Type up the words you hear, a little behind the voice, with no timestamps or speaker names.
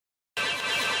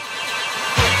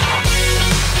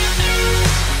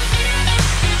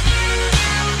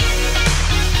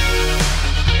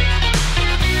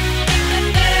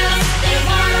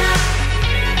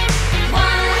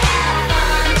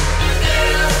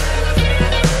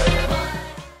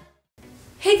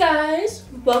guys,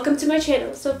 welcome to my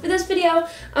channel. So for this video,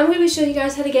 I'm going to be showing you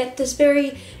guys how to get this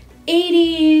very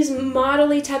 80s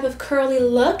modelly type of curly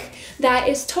look that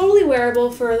is totally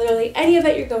wearable for literally any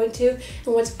event you're going to.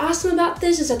 And what's awesome about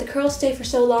this is that the curls stay for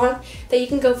so long that you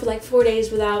can go for like 4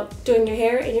 days without doing your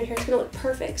hair and your hair's going to look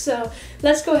perfect. So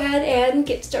let's go ahead and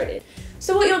get started.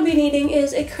 So what you'll be needing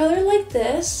is a curler like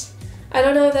this. I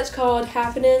don't know if that's called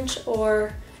 ½ an inch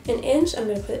or an inch. I'm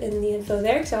going to put in the info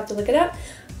there because I'll have to look it up.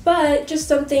 But just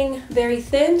something very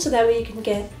thin so that way you can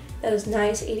get those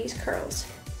nice 80s curls.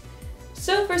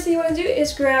 So first thing you want to do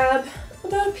is grab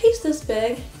about a piece this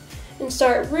big and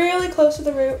start really close to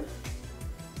the root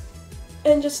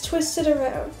and just twist it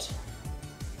around.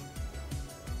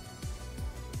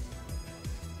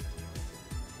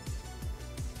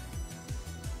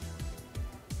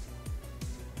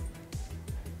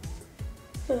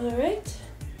 Alright,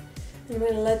 I'm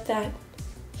going to let that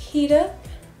heat up.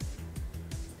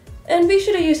 And be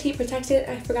sure to use heat protectant,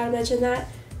 I forgot to mention that.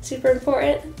 Super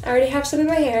important. I already have some in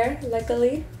my hair,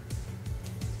 luckily.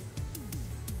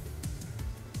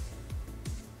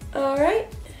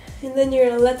 Alright, and then you're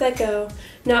going to let that go.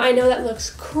 Now I know that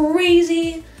looks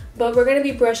crazy, but we're going to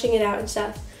be brushing it out and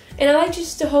stuff. And I like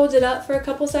just to hold it up for a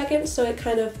couple seconds so it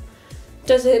kind of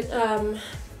doesn't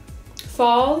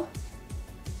fall.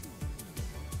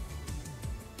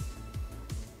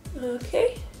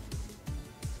 Okay.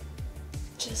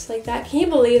 Just like that. Can you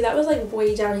believe that was like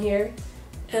way down here?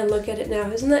 And look at it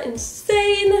now. Isn't that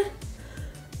insane?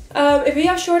 If you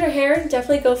have shorter hair,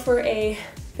 definitely go for a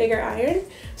bigger iron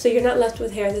so you're not left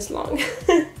with hair this long.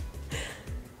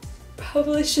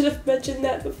 Probably should have mentioned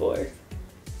that before.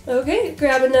 Okay,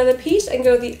 grab another piece and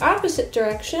go the opposite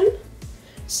direction.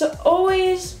 So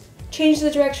always change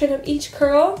the direction of each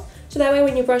curl so that way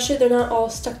when you brush it, they're not all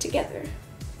stuck together.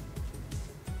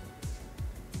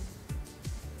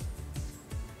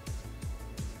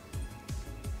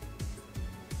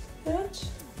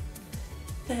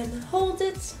 And hold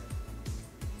it.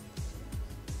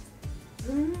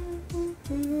 We're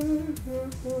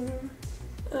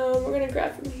gonna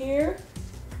grab from here.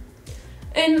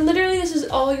 And literally this is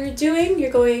all you're doing.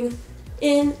 You're going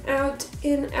in, out,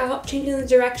 changing the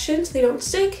direction so they don't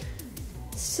stick.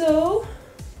 So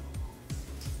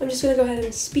I'm just gonna go ahead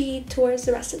and speed towards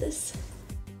the rest of this.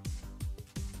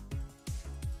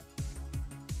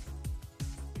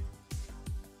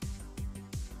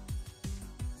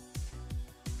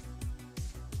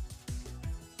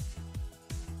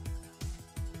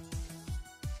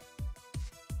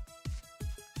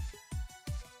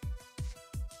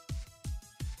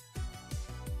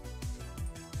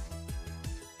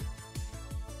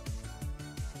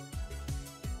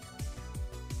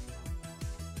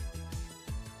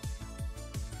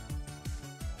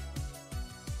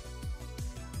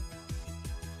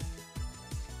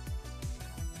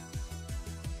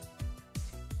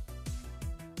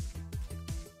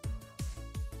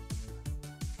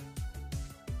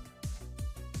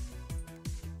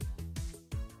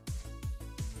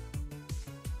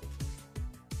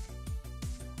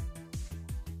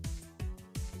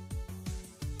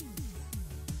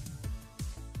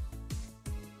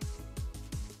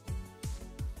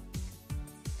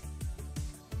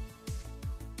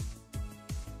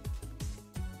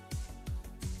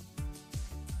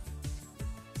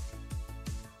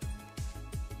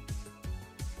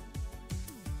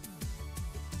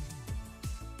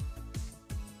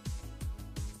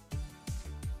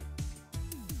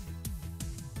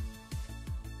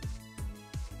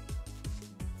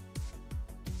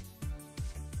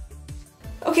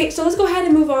 Okay, so let's go ahead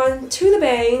and move on to the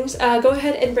bangs. Go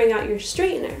ahead and bring out your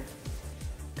straightener.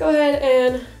 Go ahead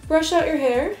and brush out your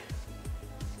hair.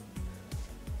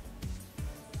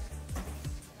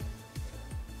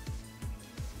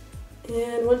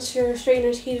 And once your straightener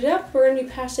is heated up, we're going to be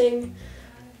passing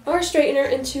our straightener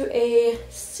into a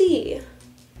C.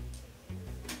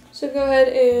 So go ahead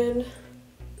and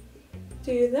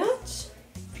do that.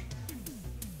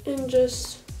 And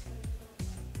just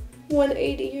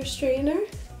 180 your straightener.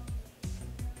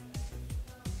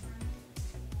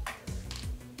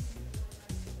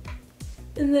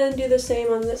 And then do the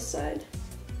same on this side.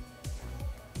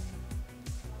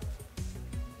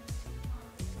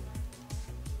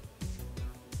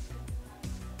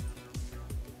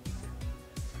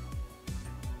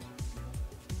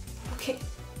 Okay,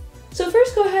 so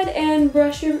first go ahead and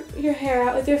brush your hair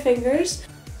out with your fingers.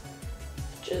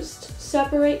 Just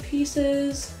separate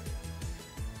pieces.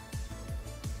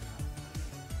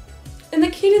 And the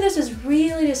key to this is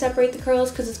really to separate the curls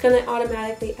because it's going to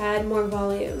automatically add more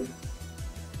volume.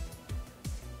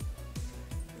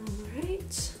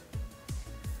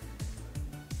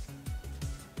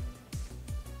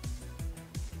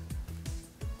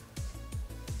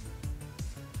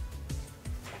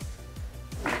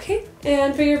 Okay,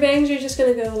 and for your bangs, you're just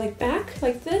gonna go like back,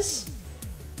 like this,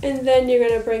 and then you're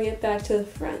gonna bring it back to the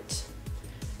front.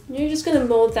 And you're just gonna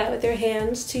mold that with your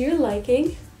hands to your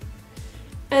liking.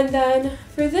 And then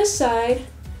for this side,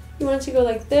 you want it to go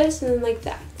like this and then like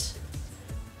that.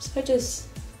 So I just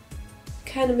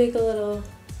kind of make a little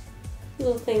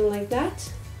thing like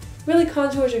that. Really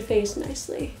contours your face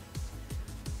nicely.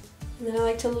 And then I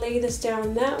like to lay this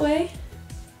down that way.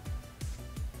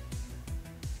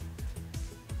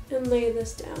 And lay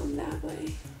this down that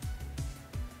way.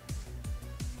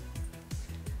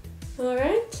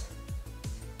 Alright.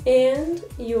 And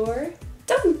you're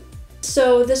done.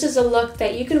 So this is a look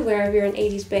that you can wear if you're an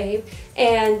 80s babe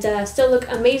and still look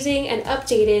amazing and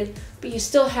updated, but you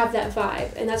still have that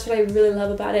vibe, and that's what I really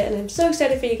love about it, and I'm so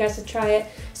excited for you guys to try it.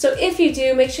 So if you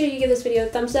do, make sure you give this video a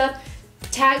thumbs up,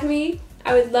 tag me.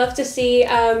 I would love to see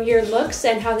your looks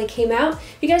and how they came out.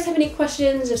 If you guys have any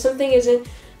questions, if something isn't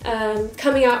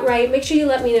coming out right, make sure you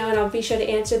let me know and I'll be sure to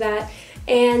answer that.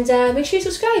 And make sure you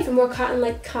subscribe for more content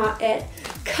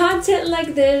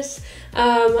like this.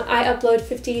 I upload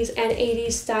 50s and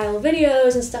 80s style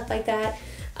videos and stuff like that.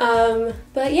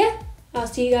 But yeah, I'll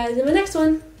see you guys in the next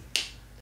one.